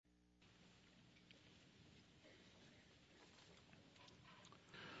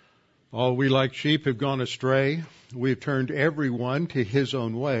All we like sheep have gone astray. We have turned everyone to his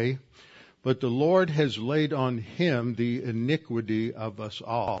own way. But the Lord has laid on him the iniquity of us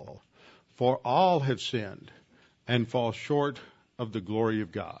all. For all have sinned and fall short of the glory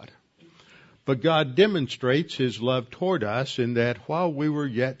of God. But God demonstrates his love toward us in that while we were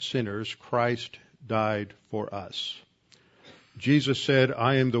yet sinners, Christ died for us. Jesus said,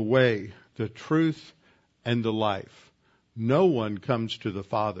 I am the way, the truth, and the life. No one comes to the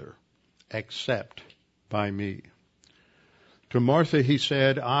Father except by me. To Martha he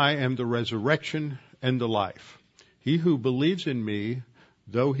said, I am the resurrection and the life. He who believes in me,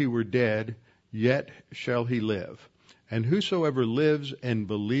 though he were dead, yet shall he live. And whosoever lives and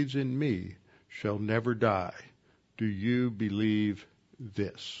believes in me shall never die. Do you believe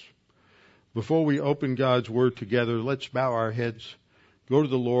this? Before we open God's Word together, let's bow our heads, go to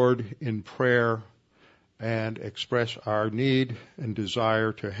the Lord in prayer, and express our need and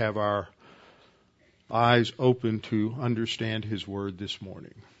desire to have our eyes open to understand his word this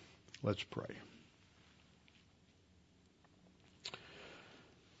morning. Let's pray.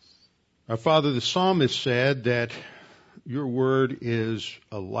 Our Father, the psalmist said that your word is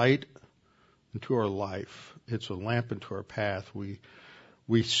a light unto our life. It's a lamp unto our path.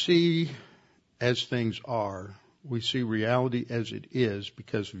 We see as things are. We see reality as it is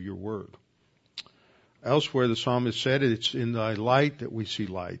because of your word. Elsewhere, the psalmist said, it's in thy light that we see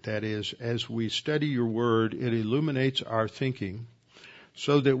light. That is, as we study your word, it illuminates our thinking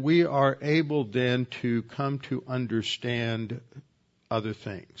so that we are able then to come to understand other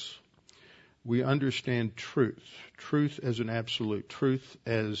things. We understand truth as an absolute, truth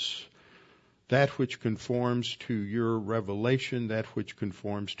as that which conforms to your revelation, that which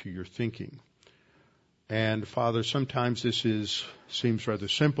conforms to your thinking. And Father, sometimes this seems rather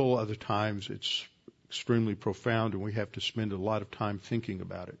simple, other times it's extremely profound, and we have to spend a lot of time thinking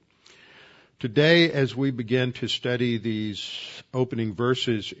about it. Today, as we begin to study these opening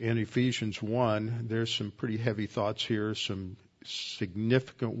verses in Ephesians 1, there's some pretty heavy thoughts here, some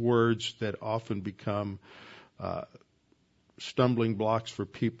significant words that often become stumbling blocks for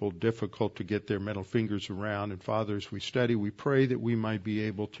people, difficult to get their mental fingers around. And Father, as we study, we pray that we might be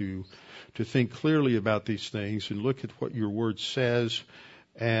able to think clearly about these things and look at what your word says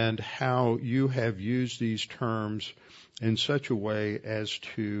and how you have used these terms in such a way as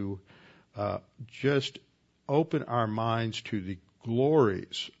to just open our minds to the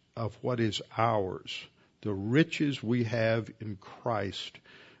glories of what is ours, the riches we have in Christ,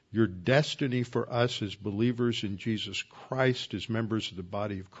 your destiny for us as believers in Jesus Christ, as members of the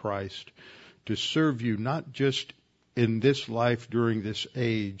body of Christ, to serve you not just in this life during this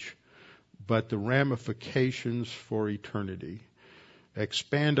age, but the ramifications for eternity.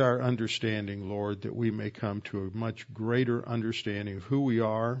 Expand our understanding, Lord, that we may come to a much greater understanding of who we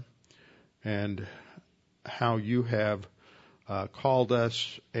are and how you have called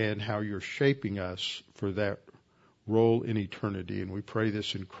us and how you're shaping us for that role in eternity. And we pray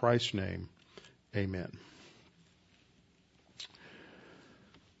this in Christ's name. Amen.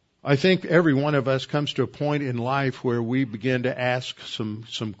 I think every one of us comes to a point in life where we begin to ask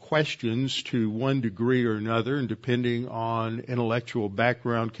some questions to one degree or another, and depending on intellectual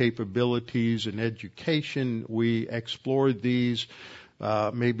background, capabilities, and education, we explore these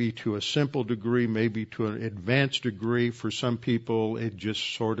maybe to a simple degree, maybe to an advanced degree. For some people, it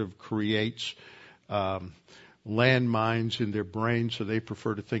just sort of creates landmines in their brain, so they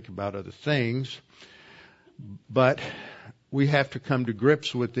prefer to think about other things. But we have to come to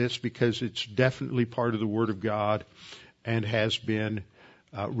grips with this because it's definitely part of the Word of God and has been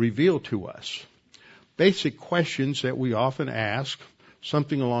revealed to us. Basic questions that we often ask,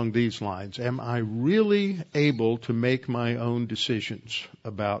 something along these lines. Am I really able to make my own decisions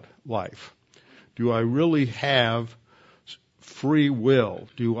about life? Do I really have free will?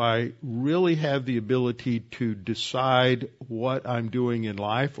 Do I really have the ability to decide what I'm doing in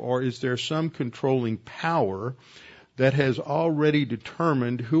life? Or is there some controlling power that has already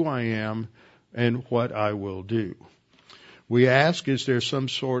determined who I am and what I will do? We ask, is there some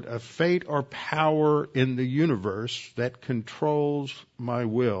sort of fate or power in the universe that controls my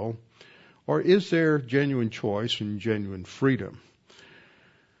will? Or is there genuine choice and genuine freedom?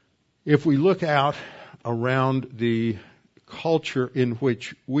 If we look out around the culture in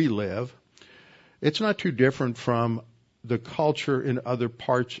which we live, it's not too different from the culture in other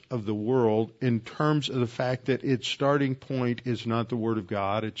parts of the world in terms of the fact that its starting point is not the Word of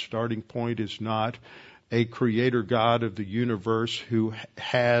God. Its starting point is not a creator God of the universe who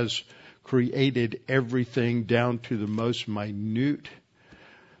has created everything down to the most minute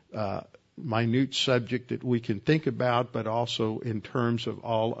minute subject that we can think about, but also in terms of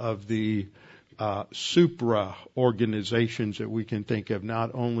all of the supra organizations that we can think of,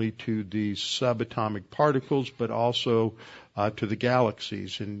 not only to the subatomic particles, but also to the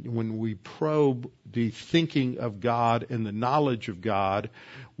galaxies. And when we probe the thinking of God and the knowledge of God,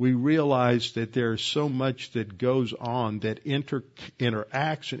 we realize that there is so much that goes on that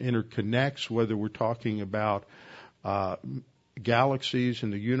interacts and interconnects, whether we're talking about galaxies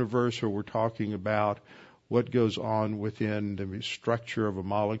in the universe or we're talking about what goes on within the structure of a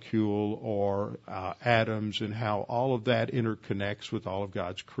molecule or atoms, and how all of that interconnects with all of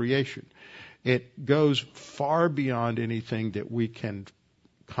God's creation. It goes far beyond anything that we can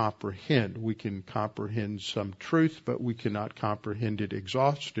comprehend. We can comprehend some truth, but we cannot comprehend it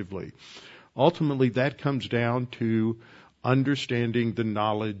exhaustively. Ultimately, that comes down to understanding the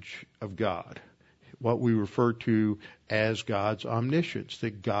knowledge of God, what we refer to as God's omniscience,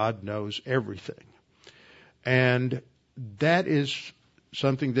 that God knows everything. And that is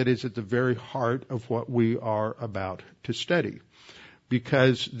something that is at the very heart of what we are about to study.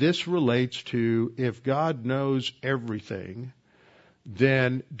 Because this relates to, if God knows everything,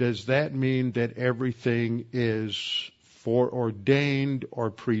 then does that mean that everything is foreordained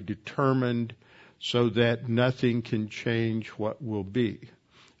or predetermined so that nothing can change what will be?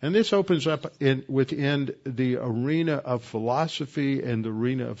 And this opens up within the arena of philosophy and the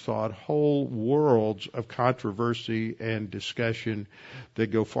arena of thought, whole worlds of controversy and discussion that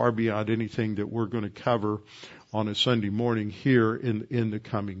go far beyond anything that we're going to cover on a Sunday morning here in the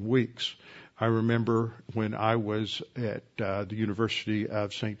coming weeks. I remember when I was at the University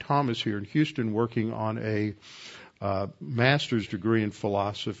of St. Thomas here in Houston working on a master's degree in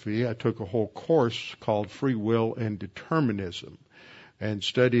philosophy, I took a whole course called Free Will and Determinism, and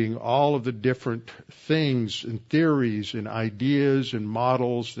studying all of the different things and theories and ideas and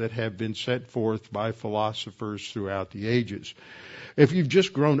models that have been set forth by philosophers throughout the ages. If you've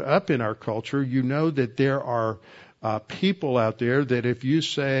just grown up in our culture, you know that there are people out there that if you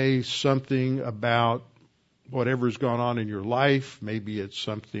say something about whatever's gone on in your life, maybe it's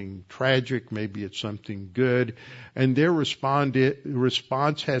something tragic, maybe it's something good, and their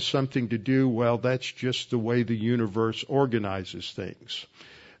response has something to do, well, that's just the way the universe organizes things.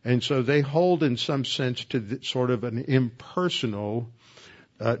 And so they hold in some sense to sort of an impersonal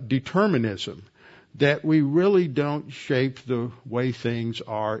determinism, that we really don't shape the way things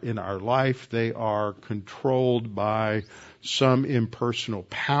are in our life. They are controlled by some impersonal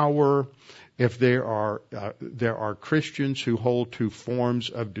power. If there are Christians who hold to forms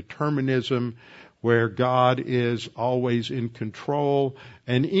of determinism where God is always in control,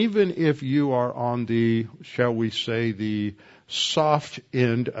 and even if you are on the, shall we say, the soft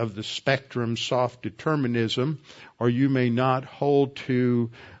end of the spectrum, soft determinism, or you may not hold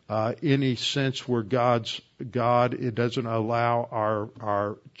to any sense where God, it doesn't allow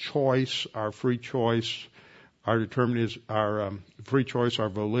our choice, our free choice, our determinism, our free choice, our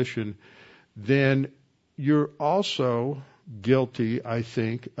volition, then you're also guilty, I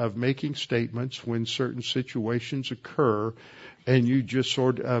think, of making statements when certain situations occur and you just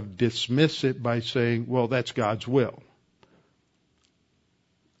sort of dismiss it by saying, well, that's God's will.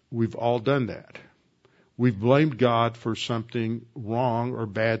 We've all done that. We've blamed God for something wrong or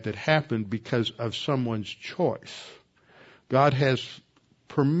bad that happened because of someone's choice. God has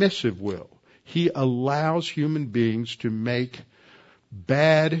permissive will. He allows human beings to make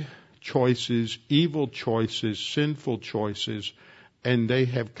bad choices, evil choices, sinful choices, and they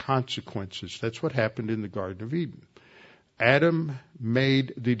have consequences. That's what happened in the Garden of Eden. Adam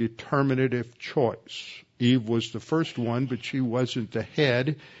made the determinative choice. Eve was the first one, but she wasn't the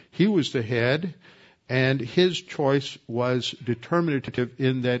head. He was the head, and his choice was determinative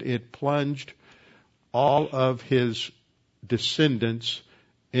in that it plunged all of his descendants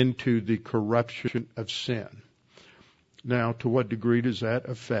into the corruption of sin. Now, to what degree does that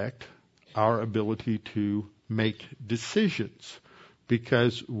affect our ability to make decisions?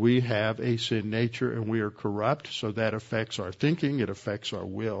 Because we have a sin nature and we are corrupt, so that affects our thinking, it affects our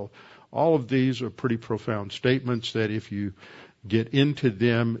will. All of these are pretty profound statements that if you get into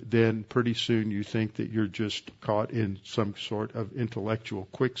them, then pretty soon you think that you're just caught in some sort of intellectual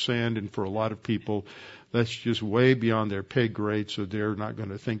quicksand, and for a lot of people, that's just way beyond their pay grade, so they're not going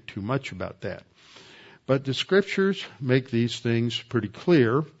to think too much about that. But the Scriptures make these things pretty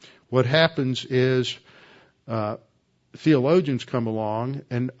clear. What happens is theologians come along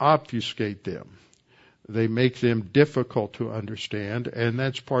and obfuscate them. They make them difficult to understand, and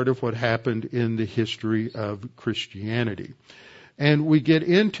that's part of what happened in the history of Christianity. And we get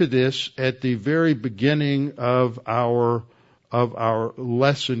into this at the very beginning of our of our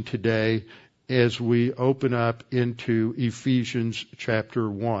lesson today as we open up into Ephesians chapter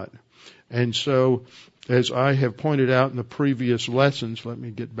 1. And so, as I have pointed out in the previous lessons, let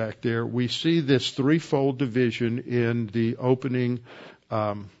me get back there, we see this threefold division in the opening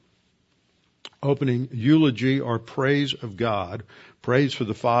eulogy or praise of God. Praise for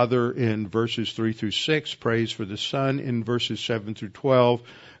the Father in verses 3 through 6, praise for the Son in verses 7 through 12,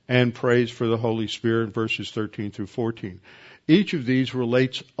 and praise for the Holy Spirit in verses 13 through 14. Each of these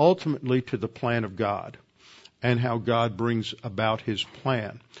relates ultimately to the plan of God and how God brings about His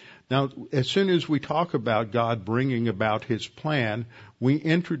plan. Now, as soon as we talk about God bringing about His plan, we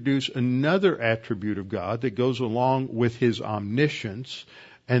introduce another attribute of God that goes along with His omniscience,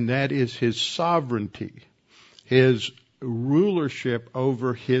 and that is His sovereignty, His rulership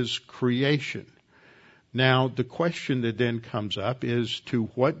over His creation. Now, the question that then comes up is, to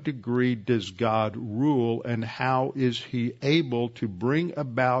what degree does God rule, and how is He able to bring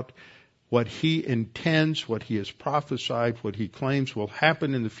about what He intends, what He has prophesied, what He claims will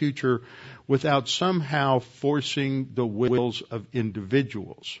happen in the future, without somehow forcing the wills of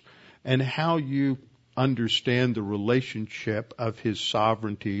individuals? And how you understand the relationship of His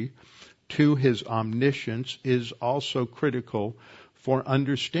sovereignty to His omniscience is also critical for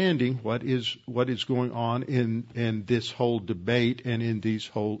understanding what is going on in this whole debate and in these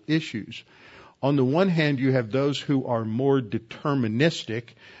whole issues. On the one hand, you have those who are more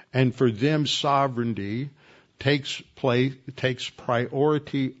deterministic, and for them sovereignty takes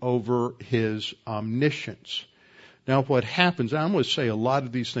priority over His omniscience. Now, what happens, I'm going to say a lot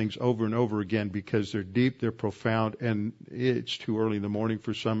of these things over and over again because they're deep, they're profound, and it's too early in the morning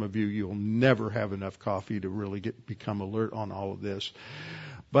for some of you. You'll never have enough coffee to really become alert on all of this.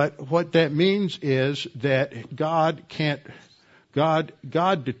 But what that means is that God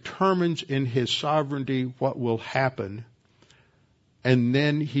determines in His sovereignty what will happen, and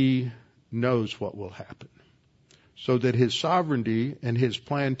then He knows what will happen. So that His sovereignty and His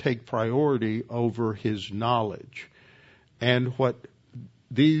plan take priority over His knowledge. And what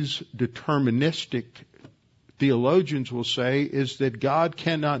these deterministic theologians will say is that God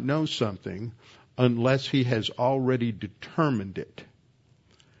cannot know something unless He has already determined it.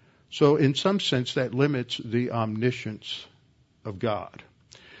 So in some sense that limits the omniscience of God.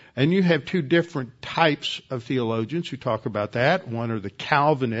 And you have two different types of theologians who talk about that. One are the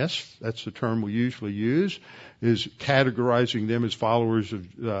Calvinists, that's the term we usually use, is categorizing them as followers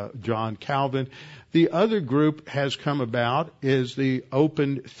of John Calvin. The other group has come about is the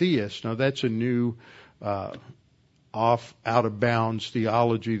open theists. Now that's a new out of bounds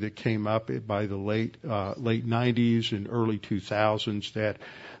theology that came up by the late 90s and early 2000s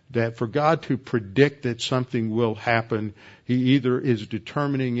that for God to predict that something will happen, He either is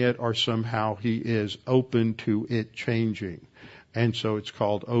determining it or somehow He is open to it changing. And so it's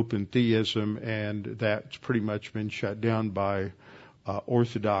called open theism, and that's pretty much been shut down by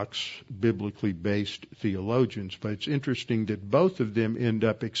Orthodox, biblically based theologians. But it's interesting that both of them end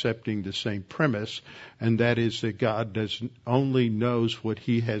up accepting the same premise, and that is that God only knows what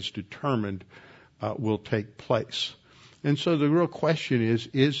He has determined will take place. And so the real question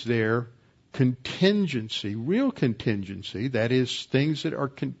is there contingency, real contingency, that is things that are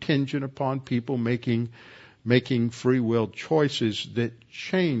contingent upon people making free will choices that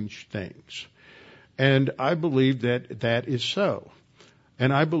change things? And I believe that is so.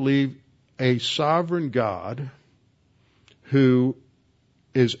 And I believe a sovereign God who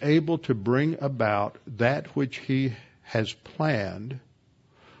is able to bring about that which He has planned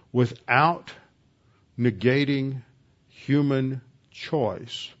without negating human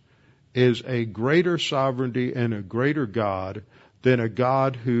choice is a greater sovereignty and a greater God than a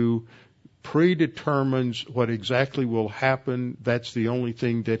God who predetermines what exactly will happen. That's the only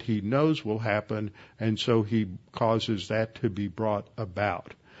thing that He knows will happen, and so He causes that to be brought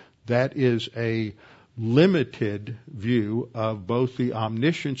about. That is a limited view of both the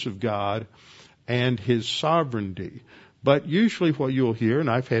omniscience of God and His sovereignty. But usually what you'll hear, and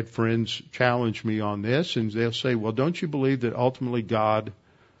I've had friends challenge me on this, and they'll say, well, don't you believe that ultimately God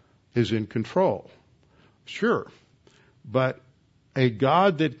is in control? Sure. But a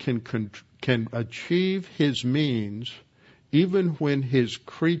God that can achieve His means even when His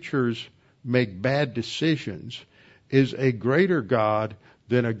creatures make bad decisions is a greater God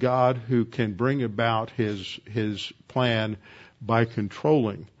than a God who can bring about His plan by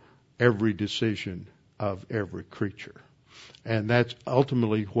controlling every decision of every creature. And that's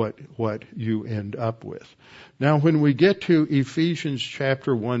ultimately what you end up with. Now, when we get to Ephesians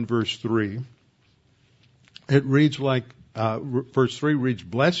chapter 1, verse 3, it reads like, verse 3 reads,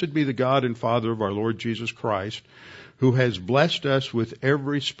 "Blessed be the God and Father of our Lord Jesus Christ, who has blessed us with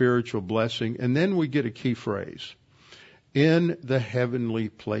every spiritual blessing. And then we get a key phrase, in the heavenly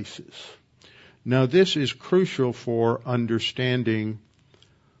places. Now this is crucial for understanding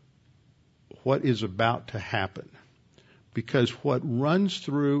what is about to happen. Because what runs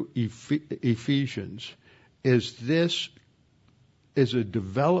through Ephesians is a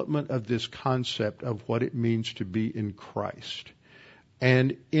development of this concept of what it means to be in Christ.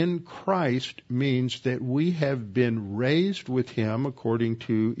 And in Christ means that we have been raised with Him, according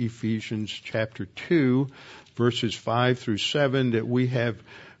to Ephesians chapter 2, verses 5 through 7, that we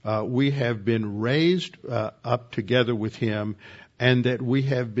have been raised up together with Him, and that we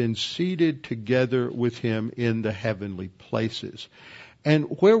have been seated together with Him in the heavenly places. And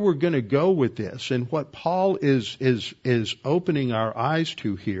where we're going to go with this, and what Paul is opening our eyes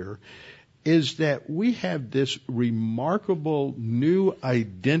to here, is that we have this remarkable new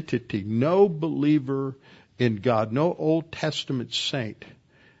identity. No believer in God, no Old Testament saint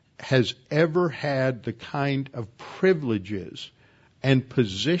has ever had the kind of privileges and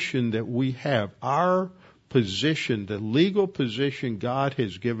position that we have. Our position, the legal position God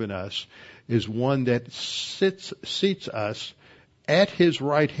has given us, is one that seats us at His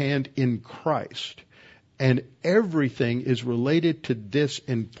right hand in Christ. And everything is related to this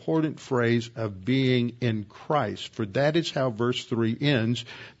important phrase of being in Christ. For that is how verse 3 ends,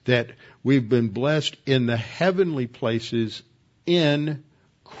 that we've been blessed in the heavenly places in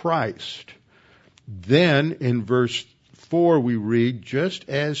Christ. Then in verse 4 we read, just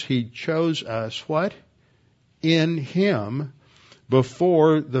as He chose us, what? In Him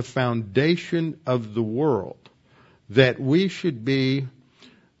before the foundation of the world, that we should be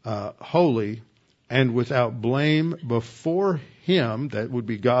holy and without blame before Him, that would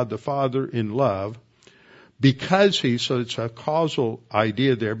be God the Father in love, because He, so it's a causal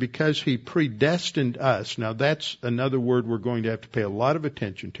idea there, because He predestined us. Now that's another word we're going to have to pay a lot of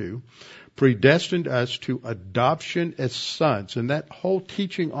attention to. Predestined us to adoption as sons. And that whole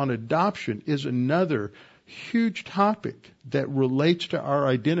teaching on adoption is another huge topic that relates to our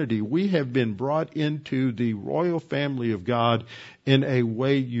identity. We have been brought into the royal family of God in a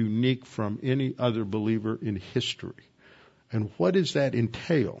way unique from any other believer in history. And what does that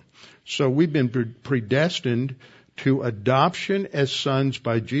entail? So we've been predestined to adoption as sons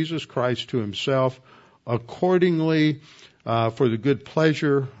by Jesus Christ to Himself, according to the good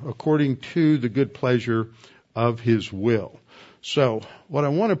pleasure of His will. So what I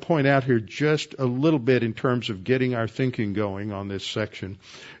want to point out here just a little bit in terms of getting our thinking going on this section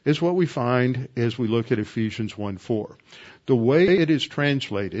is what we find as we look at Ephesians 1:4. The way it is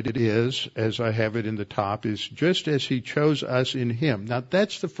translated, it is, as I have it in the top, is just as He chose us in Him. Now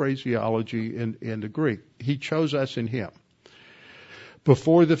that's the phraseology in the Greek. He chose us in Him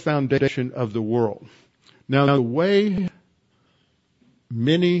before the foundation of the world. Now the way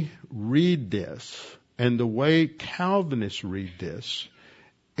many read this, and the way Calvinists read this,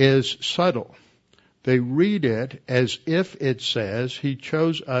 is subtle. They read it as if it says He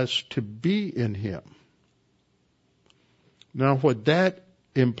chose us to be in Him. Now what that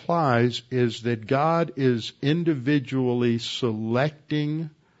implies is that God is individually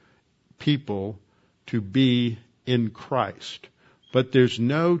selecting people to be in Christ. But there's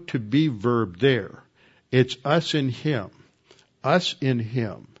no to be verb there. It's us in Him. Us in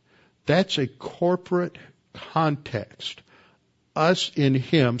Him. That's a corporate context. Us in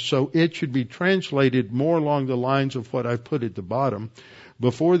Him. So it should be translated more along the lines of what I've put at the bottom.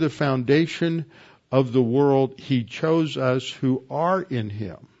 Before the foundation of the world, He chose us who are in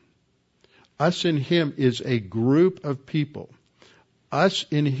Him. Us in Him is a group of people. Us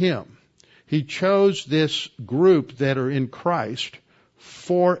in Him. He chose this group that are in Christ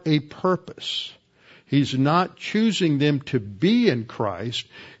for a purpose. He's not choosing them to be in Christ.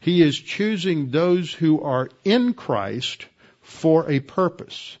 He is choosing those who are in Christ for a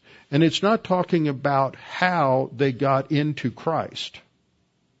purpose. And it's not talking about how they got into Christ.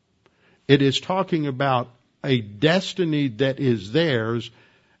 It is talking about a destiny that is theirs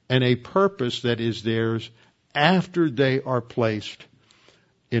and a purpose that is theirs after they are placed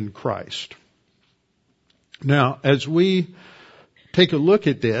in Christ. Now, as we take a look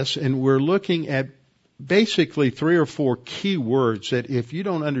at this, and we're looking at basically 3 or 4 key words that if you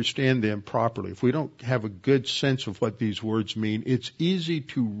don't understand them properly, if we don't have a good sense of what these words mean, it's easy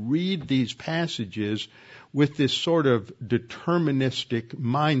to read these passages with this sort of deterministic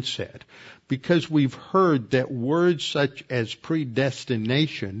mindset, because we've heard that words such as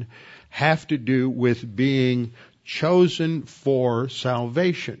predestination have to do with being chosen for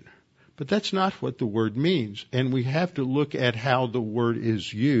salvation. But that's not what the word means. And we have to look at how the word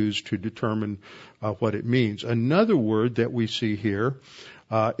is used to determine what it means. Another word that we see here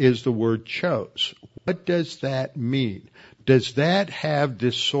is the word chose. What does that mean? Does that have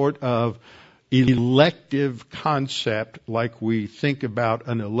this sort of elective concept like we think about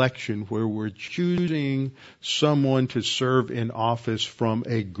an election where we're choosing someone to serve in office from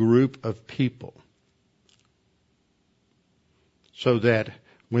a group of people? So that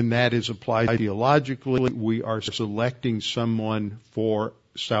when that is applied theologically, we are selecting someone for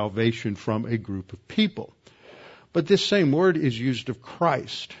salvation from a group of people. But this same word is used of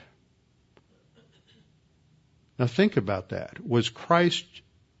Christ. Now think about that. Was Christ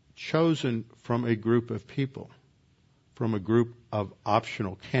chosen from a group of people, from a group of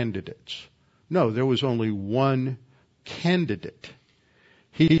optional candidates? No, there was only one candidate.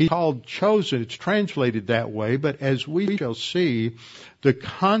 He called chosen. It's translated that way, but as we shall see, the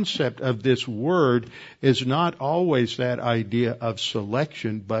concept of this word is not always that idea of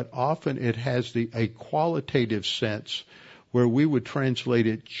selection, but often it has a qualitative sense where we would translate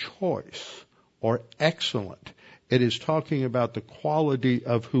it choice or excellent. It is talking about the quality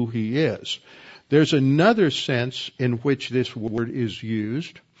of who he is. There's another sense in which this word is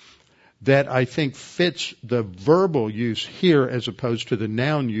used that I think fits the verbal use here as opposed to the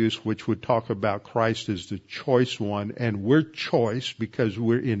noun use, which would talk about Christ as the choice one, and we're choice because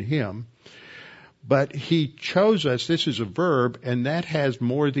we're in him. But he chose us, this is a verb, and that has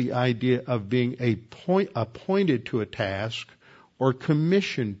more the idea of being appointed to a task or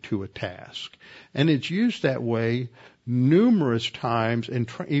commissioned to a task. And it's used that way numerous times and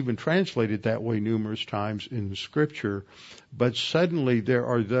even translated that way numerous times in the Scripture. But suddenly there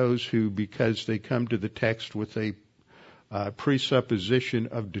are those who, because they come to the text with a presupposition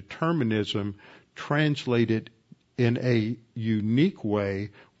of determinism, translate it in a unique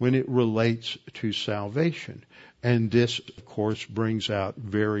way when it relates to salvation. And this, of course, brings out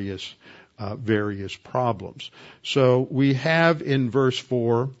various problems. So we have in verse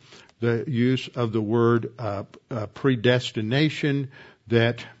 4 the use of the word predestination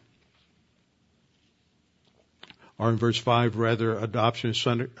that, or in verse 5 rather, adoption as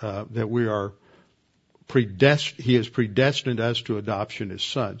son, that we are he has predestined us to adoption as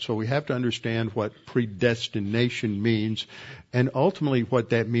sons. So we have to understand what predestination means, and ultimately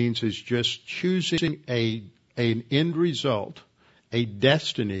what that means is just choosing an end result, a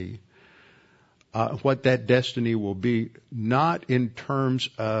destiny, what that destiny will be, not in terms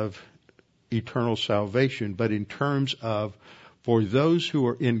of eternal salvation, but in terms of, for those who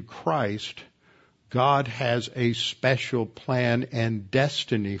are in Christ, God has a special plan and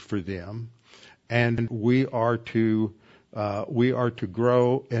destiny for them, and we are to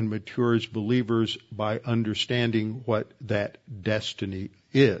grow and mature as believers by understanding what that destiny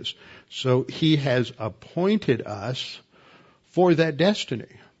is. So he has appointed us for that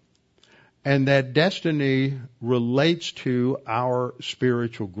destiny. And that destiny relates to our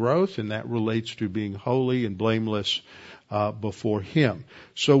spiritual growth, and that relates to being holy and blameless before him.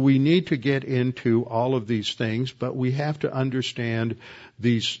 So we need to get into all of these things, but we have to understand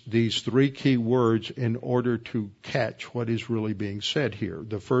these three key words in order to catch what is really being said here.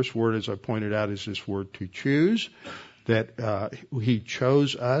 The first word, as I pointed out, is this word to choose, that he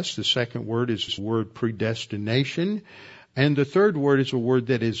chose us. The second word is this word predestination. And the third word is a word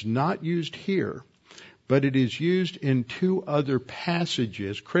that is not used here, but it is used in two other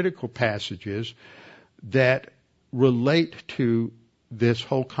passages, critical passages, that relate to this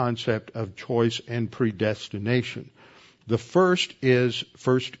whole concept of choice and predestination. The first is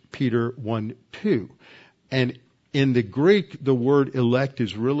 1 Peter 1:2. And in the Greek, the word elect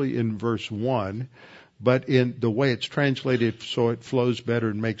is really in verse 1, but in the way it's translated so it flows better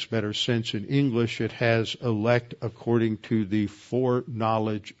and makes better sense in English, it has elect according to the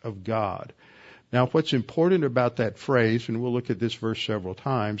foreknowledge of God. Now, what's important about that phrase, and we'll look at this verse several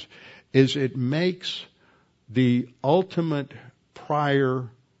times, is it makes the ultimate prior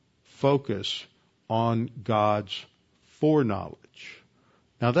focus on God's foreknowledge.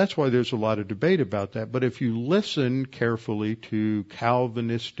 Now, that's why there's a lot of debate about that, but if you listen carefully to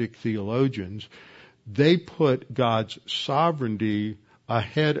Calvinistic theologians, they put God's sovereignty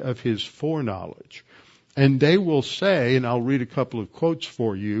ahead of his foreknowledge. And they will say, and I'll read a couple of quotes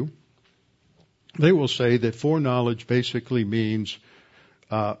for you, they will say that foreknowledge basically means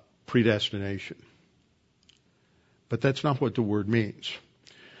predestination. But that's not what the word means.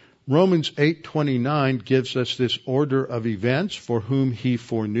 Romans 8:29 gives us this order of events: for whom he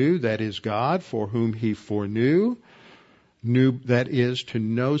foreknew, that is God, for whom he foreknew, knew, that is to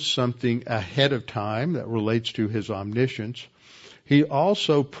know something ahead of time that relates to his omniscience. He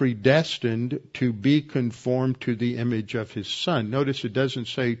also predestined to be conformed to the image of His Son. Notice it doesn't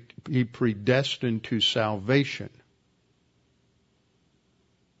say He predestined to salvation.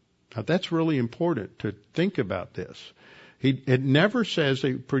 Now that's really important to think about this. It never says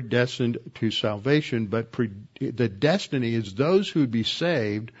they predestined to salvation, but the destiny is those who would be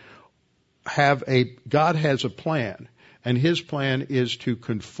saved God has a plan, and His plan is to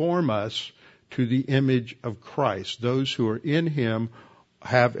conform us to the image of Christ. Those who are in Him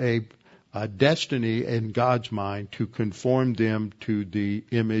have a destiny in God's mind to conform them to the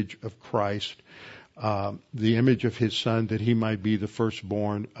image of Christ, the image of His Son, that He might be the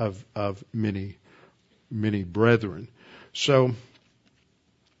firstborn of many, many brethren. So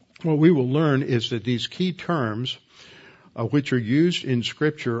what we will learn is that these key terms which are used in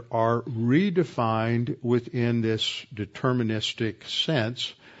Scripture are redefined within this deterministic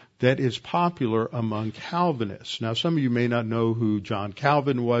sense that is popular among Calvinists. Now, some of you may not know who John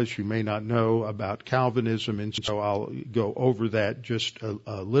Calvin was. You may not know about Calvinism, and so I'll go over that just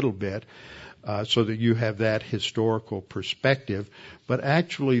a little bit so that you have that historical perspective. But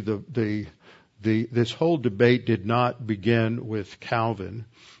actually, this whole debate did not begin with Calvin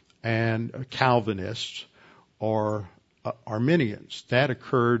and Calvinists or Arminians. That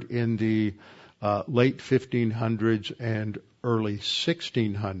occurred in the late 1500s and early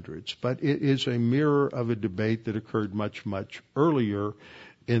 1600s. But it is a mirror of a debate that occurred much, much earlier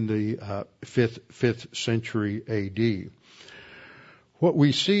in the 5th century A.D. What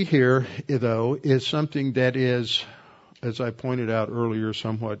we see here, though, is something that is, as I pointed out earlier,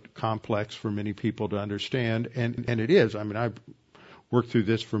 somewhat complex for many people to understand, and it is. I mean, I've worked through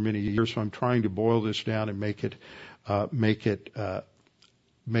this for many years, so I'm trying to boil this down and make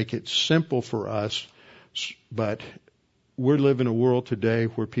it simple for us. But we live in a world today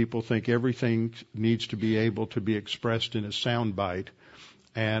where people think everything needs to be able to be expressed in a soundbite.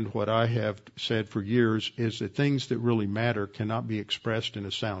 And what I have said for years is that things that really matter cannot be expressed in a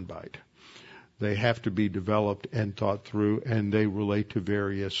soundbite. They have to be developed and thought through, and they relate to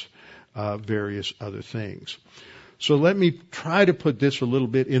various other things. So let me try to put this a little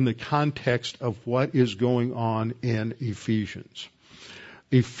bit in the context of what is going on in Ephesians.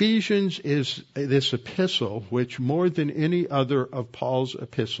 Ephesians is this epistle which, more than any other of Paul's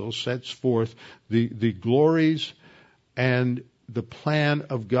epistles, sets forth the glories and the plan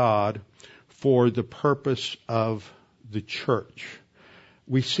of God for the purpose of the church.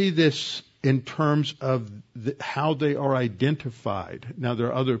 We see this in terms of how they are identified. Now, there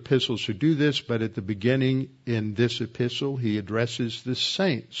are other epistles who do this, but at the beginning in this epistle, he addresses the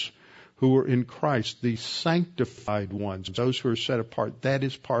saints who are in Christ, the sanctified ones, those who are set apart. That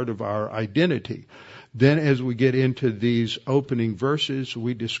is part of our identity. Then as we get into these opening verses,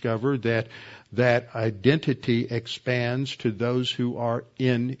 we discover that that identity expands to those who are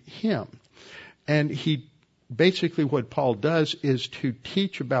in Him. And basically what Paul does is to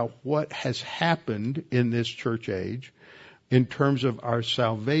teach about what has happened in this church age in terms of our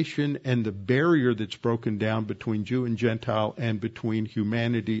salvation and the barrier that's broken down between Jew and Gentile and between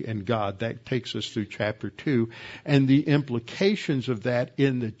humanity and God. That takes us through chapter 2. And the implications of that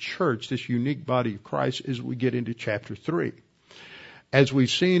in the church, this unique body of Christ, as we get into chapter 3. As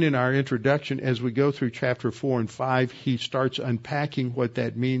we've seen in our introduction, as we go through chapter 4 and 5, he starts unpacking what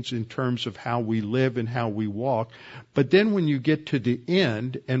that means in terms of how we live and how we walk. But then when you get to the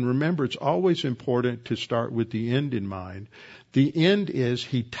end, and remember, it's always important to start with the end in mind. The end is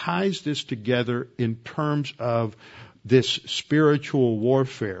he ties this together in terms of this spiritual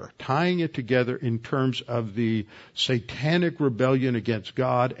warfare, tying it together in terms of the satanic rebellion against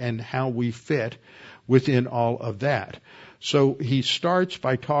God and how we fit within all of that. So he starts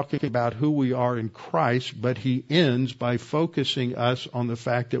by talking about who we are in Christ, but he ends by focusing us on the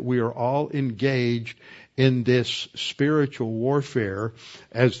fact that we are all engaged in this spiritual warfare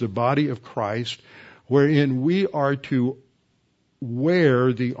as the body of Christ, wherein we are to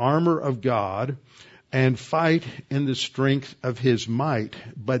wear the armor of God and fight in the strength of His might.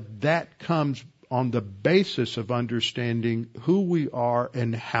 But that comes on the basis of understanding who we are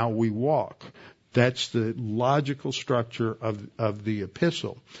and how we walk. That's the logical structure of the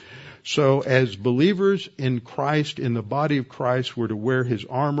epistle. So as believers in Christ, in the body of Christ, we're to wear His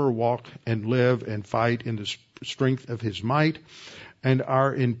armor, walk and live and fight in the strength of His might. And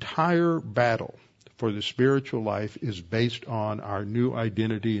our entire battle for the spiritual life is based on our new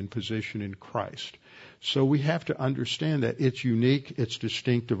identity and position in Christ. So we have to understand that it's unique, it's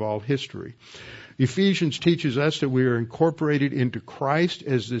distinct of all history. Ephesians teaches us that we are incorporated into Christ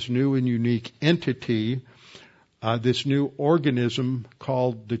as this new and unique entity, this new organism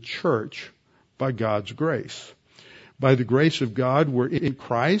called the church by God's grace. By the grace of God, we're in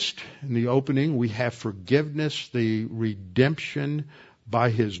Christ. In the opening, we have forgiveness, the redemption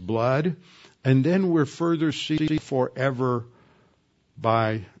by His blood. And then we're further sealed forever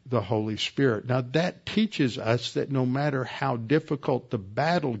by the Holy Spirit. Now that teaches us that no matter how difficult the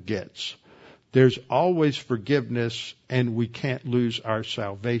battle gets, there's always forgiveness and we can't lose our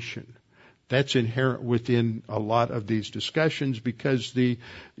salvation. That's inherent within a lot of these discussions because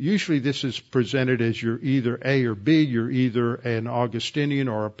usually this is presented as you're either A or B, you're either an Augustinian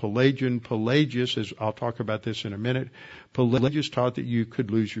or a Pelagian. Pelagius, as I'll talk about this in a minute, Pelagius taught that you could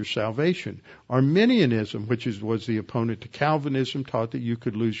lose your salvation. Arminianism, which was the opponent to Calvinism, taught that you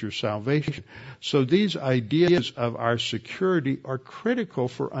could lose your salvation. So these ideas of our security are critical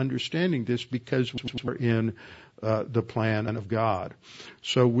for understanding this because we're in the plan of God.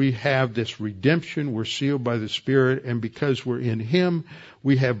 So we have this redemption, we're sealed by the Spirit, and because we're in Him,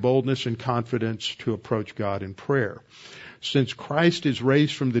 we have boldness and confidence to approach God in prayer. Since Christ is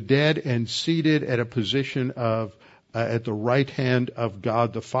raised from the dead and seated at a position of, at the right hand of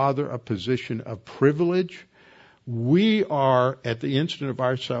God the Father, a position of privilege, we are, at the instant of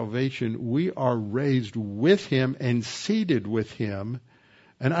our salvation, we are raised with Him and seated with Him.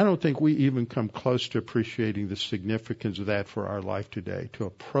 And I don't think we even come close to appreciating the significance of that for our life today, to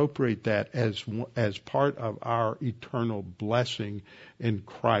appropriate that as part of our eternal blessing in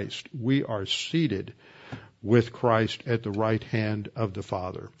Christ. We are seated with Christ at the right hand of the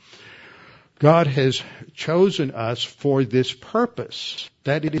Father. God has chosen us for this purpose.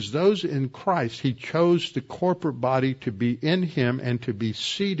 That is, those in Christ, He chose the corporate body to be in Him and to be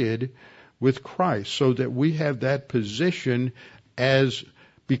seated with Christ so that we have that position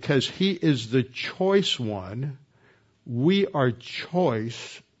because He is the choice one, we are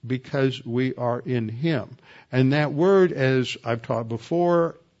choice because we are in Him. And that word, as I've taught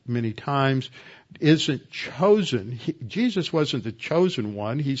before many times, isn't chosen. Jesus wasn't the chosen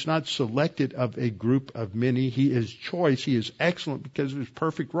one. He's not selected of a group of many. He is choice. He is excellent because of His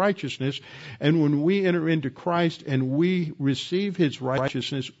perfect righteousness. And when we enter into Christ and we receive His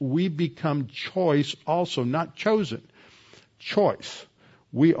righteousness, we become choice also, not chosen. Choice.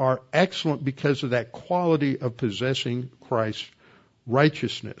 We are excellent because of that quality of possessing Christ's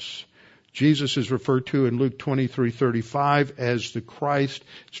righteousness. Jesus is referred to in Luke 23:35 as the Christ.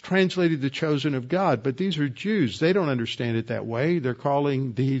 It's translated the chosen of God, but these are Jews. They don't understand it that way. They're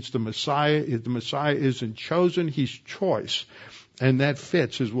calling He's the Messiah. The Messiah isn't chosen, He's choice. And that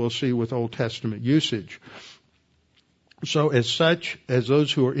fits, as we'll see, with Old Testament usage. So as such, as those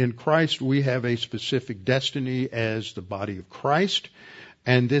who are in Christ, we have a specific destiny as the body of Christ.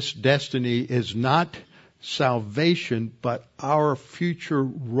 And this destiny is not salvation, but our future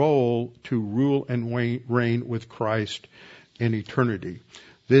role to rule and reign with Christ in eternity.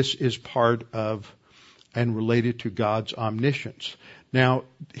 This is part of and related to God's omniscience. Now,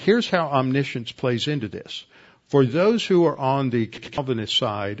 here's how omniscience plays into this. For those who are on the Calvinist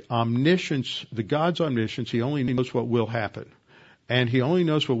side, omniscience, the God's omniscience, He only knows what will happen. And He only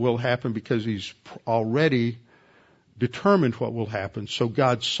knows what will happen because He's already determined what will happen. So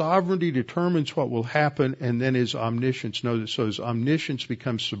God's sovereignty determines what will happen, and then His omniscience knows it. So His omniscience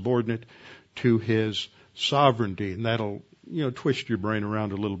becomes subordinate to His sovereignty, and that'll, twist your brain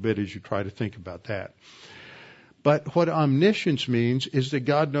around a little bit as you try to think about that. But what omniscience means is that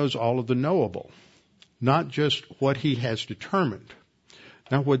God knows all of the knowable, not just what He has determined.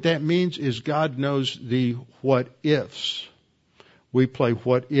 Now, what that means is God knows the what-ifs. We play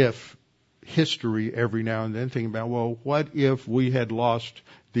what-if history every now and then, thinking about, well, what if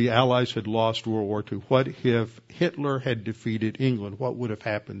the Allies had lost World War II? What if Hitler had defeated England? What would have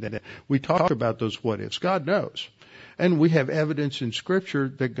happened then? We talk about those what ifs. God knows. And we have evidence in Scripture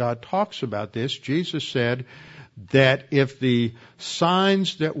that God talks about this. Jesus said that if the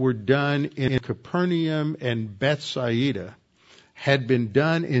signs that were done in Capernaum and Bethsaida had been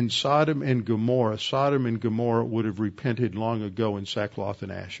done in Sodom and Gomorrah would have repented long ago in sackcloth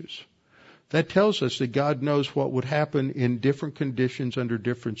and ashes. That tells us that God knows what would happen in different conditions under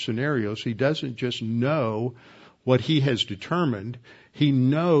different scenarios. He doesn't just know what He has determined. He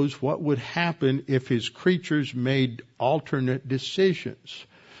knows what would happen if His creatures made alternate decisions.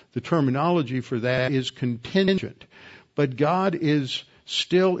 The terminology for that is contingent. But God is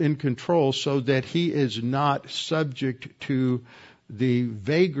still in control so that He is not subject to the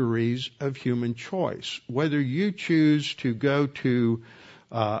vagaries of human choice. Whether you choose to go to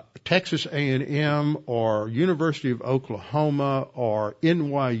Texas A&M or University of Oklahoma or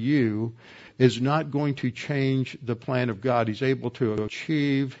NYU is not going to change the plan of God. He's able to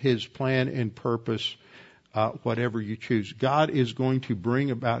achieve His plan and purpose, whatever you choose. God is going to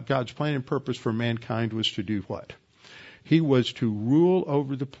bring about, God's plan and purpose for mankind was to do what? He was to rule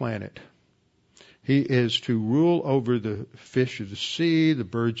over the planet. He is to rule over the fish of the sea, the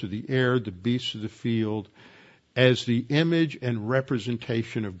birds of the air, the beasts of the field, as the image and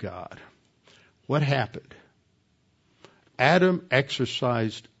representation of God. What happened? Adam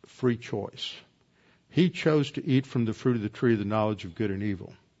exercised free choice. He chose to eat from the fruit of the tree of the knowledge of good and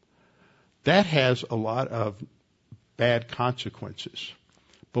evil. That has a lot of bad consequences.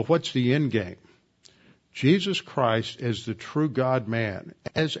 But what's the end game? Jesus Christ, as the true God-man,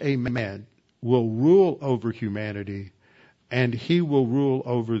 as a man, will rule over humanity, and he will rule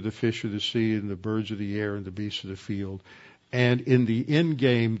over the fish of the sea and the birds of the air and the beasts of the field. And in the end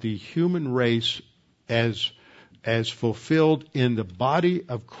game, the human race, as fulfilled in the body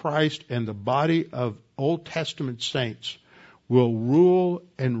of Christ and the body of Old Testament saints, will rule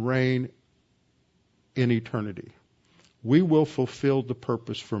and reign in eternity. We will fulfill the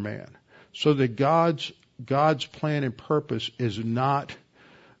purpose for man. So that God's plan and purpose is not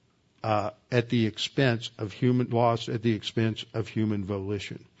at the expense of human loss, at the expense of human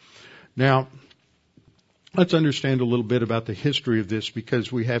volition. Now, let's understand a little bit about the history of this,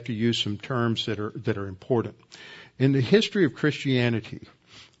 because we have to use some terms that are important. In the history of Christianity,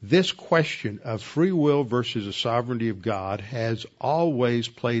 this question of free will versus the sovereignty of God has always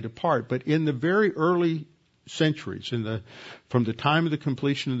played a part. But in the very early centuries, from the time of the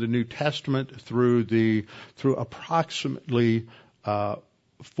completion of the New Testament through approximately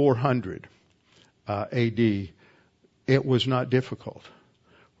 400 AD, it was not difficult.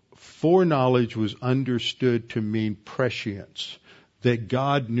 Foreknowledge was understood to mean prescience, that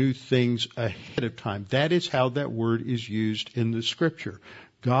God knew things ahead of time. That is how that word is used in the Scripture.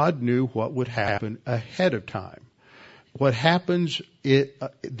 God knew what would happen ahead of time. What happens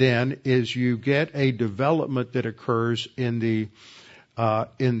then is you get a development that occurs in the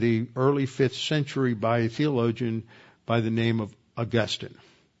early 5th century by a theologian by the name of Augustine.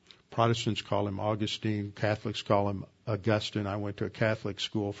 Protestants call him Augustine. Catholics call him Augustine. I went to a Catholic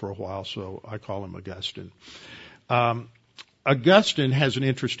school for a while, so I call him Augustine. Augustine has an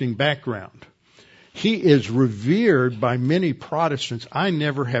interesting background. He is revered by many Protestants. I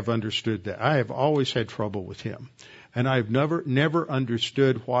never have understood that. I have always had trouble with him. And I've never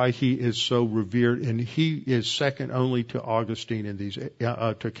understood why he is so revered, and he is second only to Augustine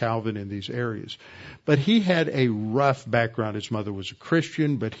to Calvin in these areas. But he had a rough background. His mother was a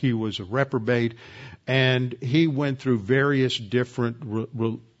Christian, but he was a reprobate, and he went through various different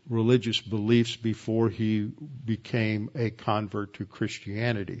religious beliefs before he became a convert to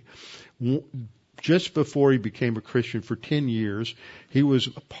Christianity. Just before he became a Christian for 10 years, he was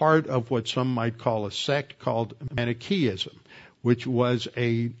a part of what some might call a sect called Manichaeism, which was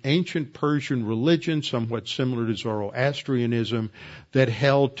an ancient Persian religion, somewhat similar to Zoroastrianism, that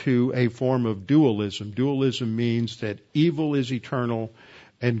held to a form of dualism. Dualism means that evil is eternal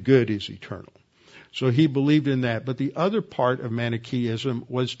and good is eternal. So he believed in that. But the other part of Manichaeism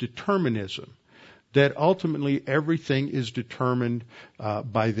was determinism, that ultimately everything is determined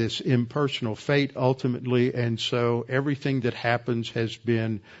by this impersonal fate ultimately, and so everything that happens has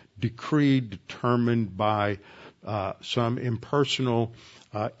been decreed, determined by some impersonal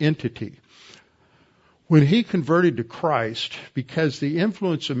entity. When he converted to Christ, because the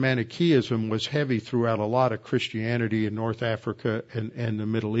influence of Manichaeism was heavy throughout a lot of Christianity in North Africa and the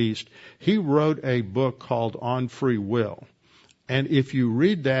Middle East, he wrote a book called On Free Will. And if you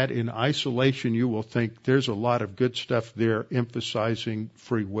read that in isolation, you will think there's a lot of good stuff there emphasizing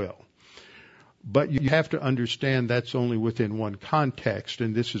free will. But you have to understand that's only within one context,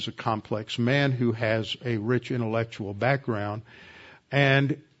 and this is a complex man who has a rich intellectual background.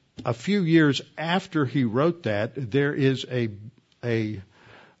 And a few years after he wrote that, there is a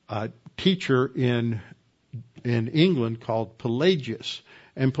teacher in England called Pelagius.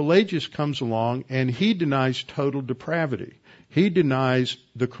 And Pelagius comes along, and he denies total depravity. He denies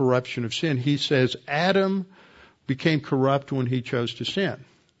the corruption of sin. He says Adam became corrupt when he chose to sin.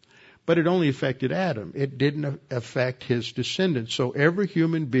 But it only affected Adam. It didn't affect his descendants. So every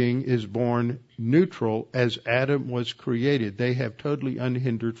human being is born neutral as Adam was created. They have totally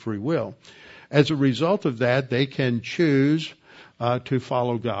unhindered free will. As a result of that, they can choose to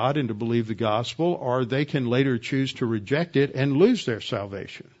follow God and to believe the gospel, or they can later choose to reject it and lose their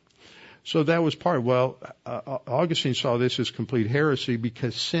salvation. So that was part. Well, Augustine saw this as complete heresy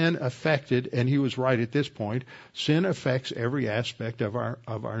because sin affected, and he was right at this point, sin affects every aspect of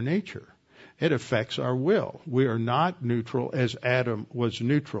our nature. It affects our will. We are not neutral as Adam was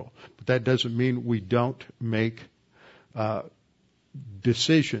neutral. But that doesn't mean we don't make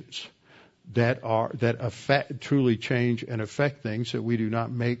decisions that truly change and affect things, that we do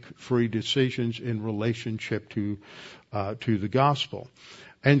not make free decisions in relationship to the gospel.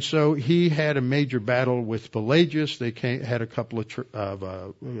 And so he had a major battle with Pelagius. They had a couple of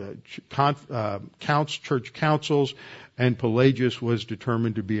church councils, and Pelagius was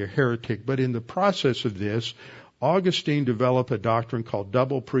determined to be a heretic. But in the process of this, Augustine developed a doctrine called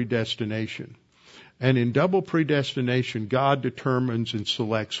double predestination. And in double predestination, God determines and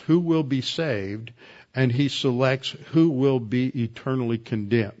selects who will be saved, and he selects who will be eternally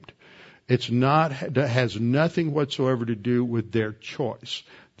condemned. It has nothing whatsoever to do with their choice.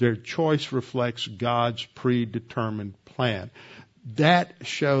 Their choice reflects God's predetermined plan. That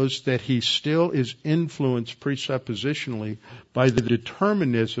shows that he still is influenced presuppositionally by the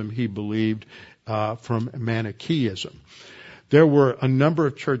determinism he believed from Manichaeism. There were a number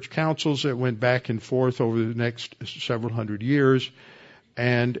of church councils that went back and forth over the next several hundred years,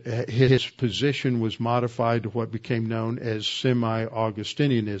 and his position was modified to what became known as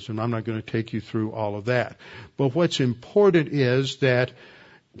semi-Augustinianism. I'm not going to take you through all of that. But what's important is that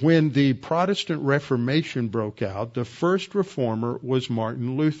when the Protestant Reformation broke out, the first reformer was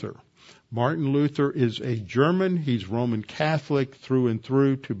Martin Luther. Martin Luther is a German. He's Roman Catholic through and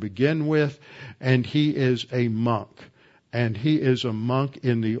through to begin with, and he is a monk. And he is a monk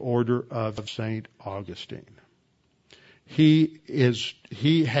in the order of St. Augustine. He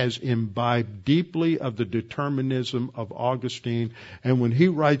has imbibed deeply of the determinism of Augustine, and when he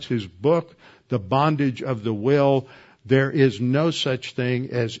writes his book, The Bondage of the Will, there is no such thing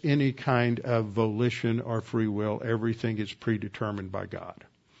as any kind of volition or free will. Everything is predetermined by God.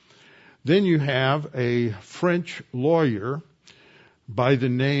 Then you have a French lawyer by the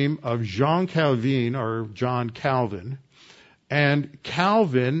name of Jean Calvin, or John Calvin, and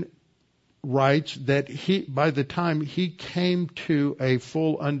Calvin writes that by the time he came to a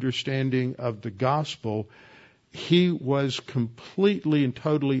full understanding of the gospel, he was completely and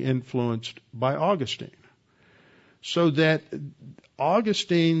totally influenced by Augustine. So that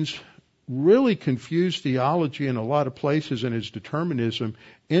Augustine's really confused theology in a lot of places, and his determinism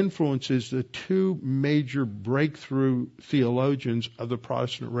influences the two major breakthrough theologians of the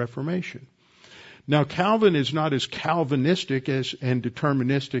Protestant Reformation. Now, Calvin is not as Calvinistic and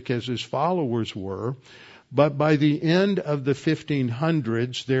deterministic as his followers were, but by the end of the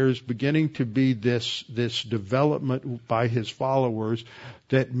 1500s, there's beginning to be this development by his followers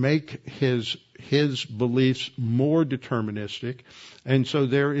that make his beliefs more deterministic. And so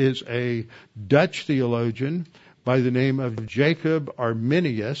there is a Dutch theologian by the name of Jacob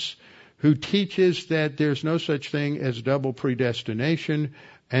Arminius who teaches that there's no such thing as double predestination,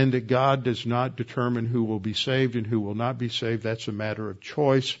 and that God does not determine who will be saved and who will not be saved. That's a matter of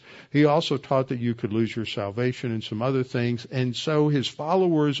choice. He also taught that you could lose your salvation and some other things. And so his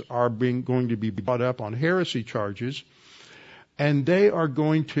followers are going to be brought up on heresy charges, and they are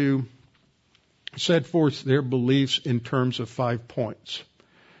going to set forth their beliefs in terms of 5 points.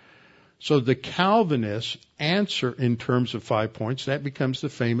 So the Calvinists answer in terms of 5 points. That becomes the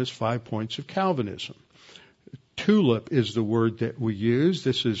famous 5 points of Calvinism. Tulip is the word that we use.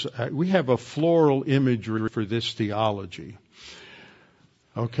 We have a floral imagery for this theology.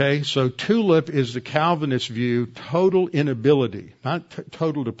 Okay, so tulip is the Calvinist view, total inability, not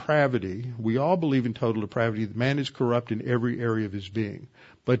total depravity. We all believe in total depravity. Man is corrupt in every area of his being.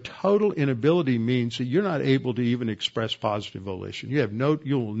 But total inability means that you're not able to even express positive volition.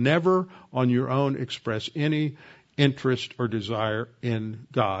 You'll never on your own express any interest or desire in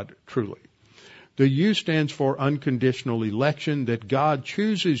God truly. The U stands for unconditional election, that God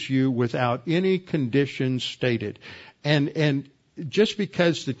chooses you without any conditions stated. And just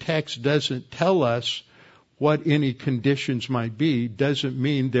because the text doesn't tell us what any conditions might be doesn't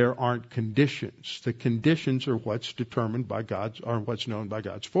mean there aren't conditions. The conditions are what's determined by what's known by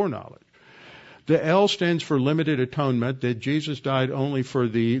God's foreknowledge. The L stands for limited atonement, that Jesus died only for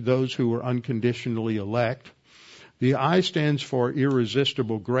those who were unconditionally elect. The I stands for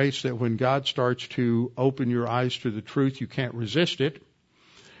irresistible grace, that when God starts to open your eyes to the truth, you can't resist it.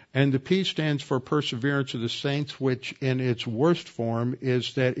 And the P stands for perseverance of the saints, which in its worst form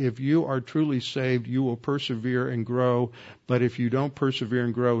is that if you are truly saved, you will persevere and grow. But if you don't persevere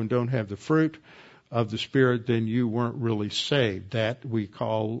and grow and don't have the fruit of the Spirit, then you weren't really saved. That we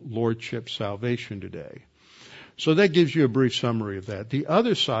call lordship salvation today. So that gives you a brief summary of that. The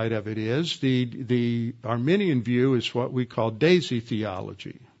other side of it is the Arminian view is what we call daisy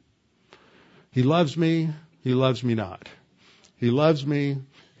theology. He loves me not. He loves me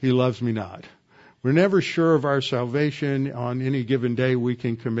not. We're never sure of our salvation. On any given day we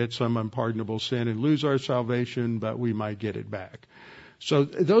can commit some unpardonable sin and lose our salvation, but we might get it back. So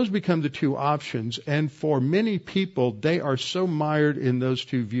those become the two options. And for many people, they are so mired in those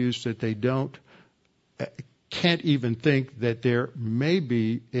two views that they can't even think that there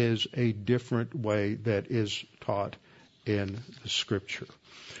maybe is a different way that is taught in the Scripture.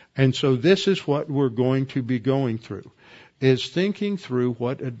 And so this is what we're going to be going through, is thinking through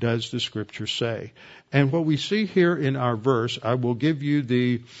what does the Scripture say. And what we see here in our verse, I will give you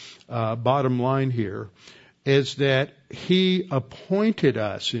the bottom line here, is that He appointed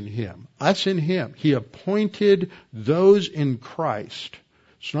us in Him. Us in Him. He appointed those in Christ.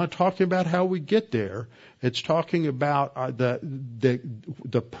 It's not talking about how we get there. It's talking about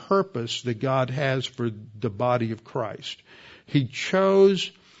the purpose that God has for the body of Christ. He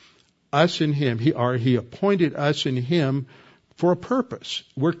chose us in Him. He appointed us in Him for a purpose.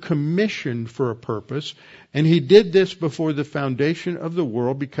 We're commissioned for a purpose. And He did this before the foundation of the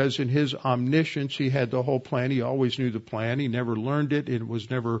world because in His omniscience He had the whole plan. He always knew the plan. He never learned it. It was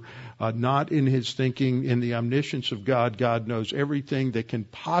never not in His thinking. In the omniscience of God, God knows everything that can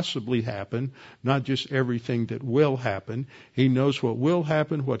possibly happen, not just everything that will happen. He knows what will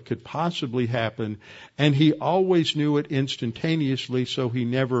happen, what could possibly happen, and He always knew it instantaneously, so He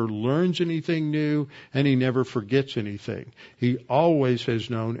never learns anything new and He never forgets anything. He always has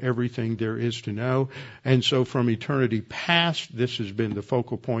known everything there is to know. And so from eternity past, this has been the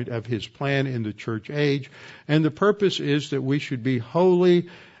focal point of His plan in the church age. And the purpose is that we should be holy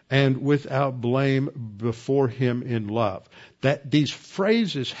and without blame before Him in love. That these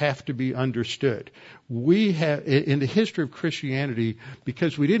phrases have to be understood. We have, in the history of Christianity,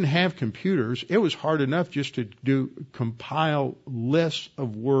 because we didn't have computers, it was hard enough just to compile lists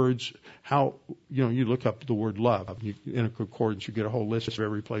of words. How, you look up the word love. In a concordance, you get a whole list of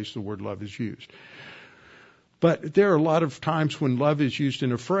every place the word love is used. But there are a lot of times when love is used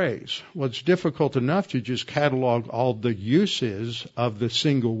in a phrase. Well, it's difficult enough to just catalog all the uses of the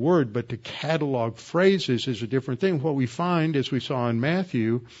single word, but to catalog phrases is a different thing. What we find, as we saw in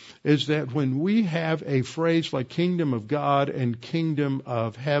Matthew, is that when we have a phrase like kingdom of God and kingdom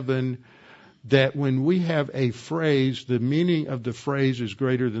of heaven, that when we have a phrase, the meaning of the phrase is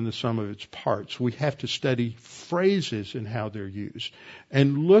greater than the sum of its parts. We have to study phrases and how they're used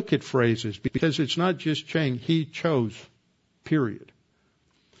and look at phrases, because it's not just saying He chose, period.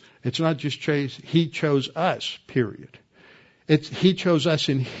 It's not just He chose us, period. He chose us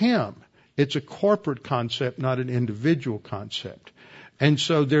in Him. It's a corporate concept, not an individual concept. And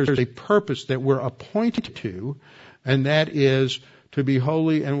so there's a purpose that we're appointed to, and that is to be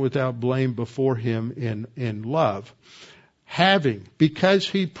holy and without blame before Him in love. Because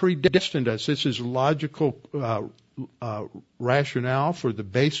He predestined us, this is logical rationale for the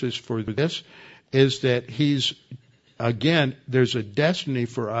basis for this, is that there's a destiny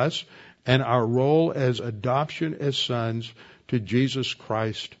for us and our role as adoption as sons to Jesus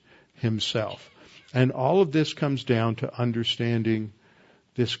Christ Himself. And all of this comes down to understanding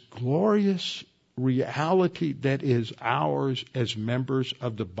this glorious reality that is ours as members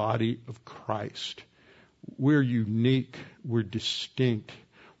of the body of Christ. We're unique. We're distinct.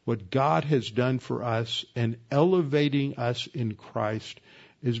 What God has done for us and elevating us in Christ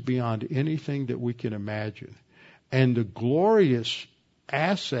is beyond anything that we can imagine. And the glorious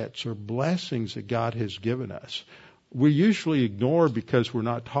assets or blessings that God has given us, we usually ignore because we're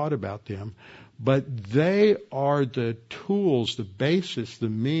not taught about them. But they are the tools, the basis, the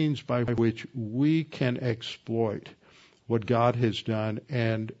means by which we can exploit what God has done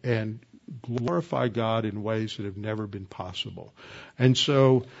and glorify God in ways that have never been possible. And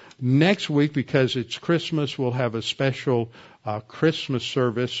so next week, because it's Christmas, we'll have a special Christmas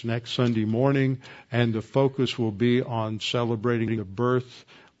service next Sunday morning, and the focus will be on celebrating the birth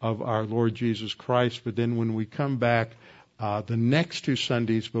of our Lord Jesus Christ. But then when we come back, the next 2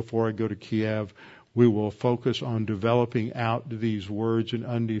 Sundays before I go to Kiev, we will focus on developing out these words and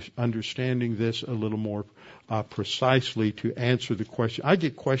understanding this a little more precisely to answer the question. I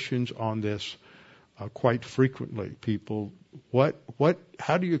get questions on this quite frequently. People,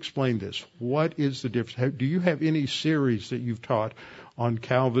 how do you explain this? What is the difference? Do you have any series that you've taught on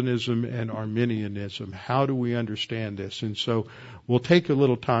Calvinism and Arminianism? How do we understand this? And so we'll take a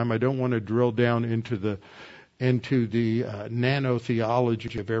little time. I don't want to drill down into the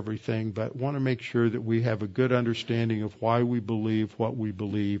nano-theology of everything, but want to make sure that we have a good understanding of why we believe what we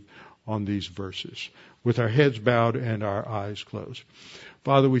believe on these verses, with our heads bowed and our eyes closed.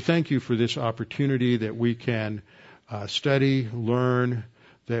 Father, we thank You for this opportunity that we can study, learn,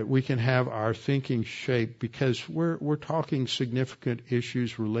 that we can have our thinking shaped, because we're talking significant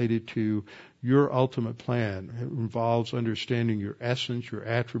issues related to Your ultimate plan. It involves understanding Your essence, Your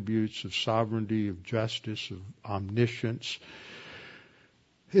attributes of sovereignty, of justice, of omniscience.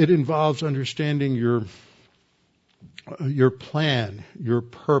 It involves understanding your plan, your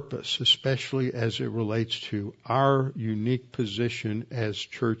purpose, especially as it relates to our unique position as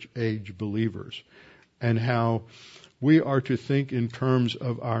church-age believers, and how we are to think in terms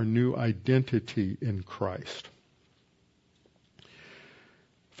of our new identity in Christ.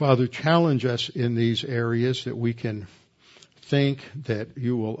 Father, challenge us in these areas that we can think, that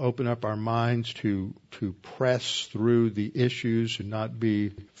you will open up our minds to press through the issues and not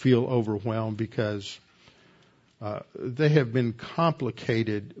feel overwhelmed, because they have been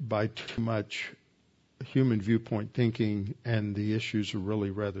complicated by too much human viewpoint thinking, and the issues are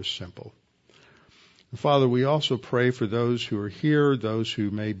really rather simple. And Father, we also pray for those who are here, those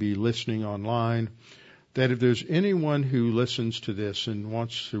who may be listening online, that if there's anyone who listens to this and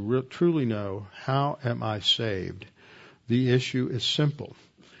wants to truly know, how am I saved? The issue is simple.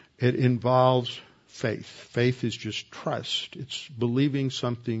 It involves faith. Faith is just trust. It's believing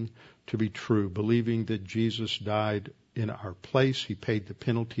something to be true, believing that Jesus died in our place. He paid the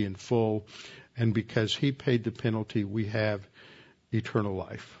penalty in full, and because He paid the penalty, we have eternal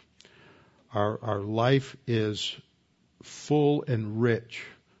life. Our life is full and rich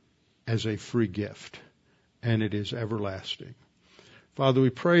as a free gift, and it is everlasting. Father, we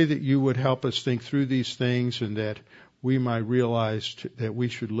pray that you would help us think through these things, and that we might realize that we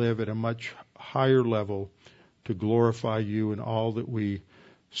should live at a much higher level to glorify you in all that we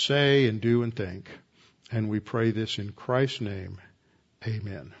say and do and think. And we pray this in Christ's name.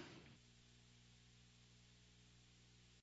 Amen.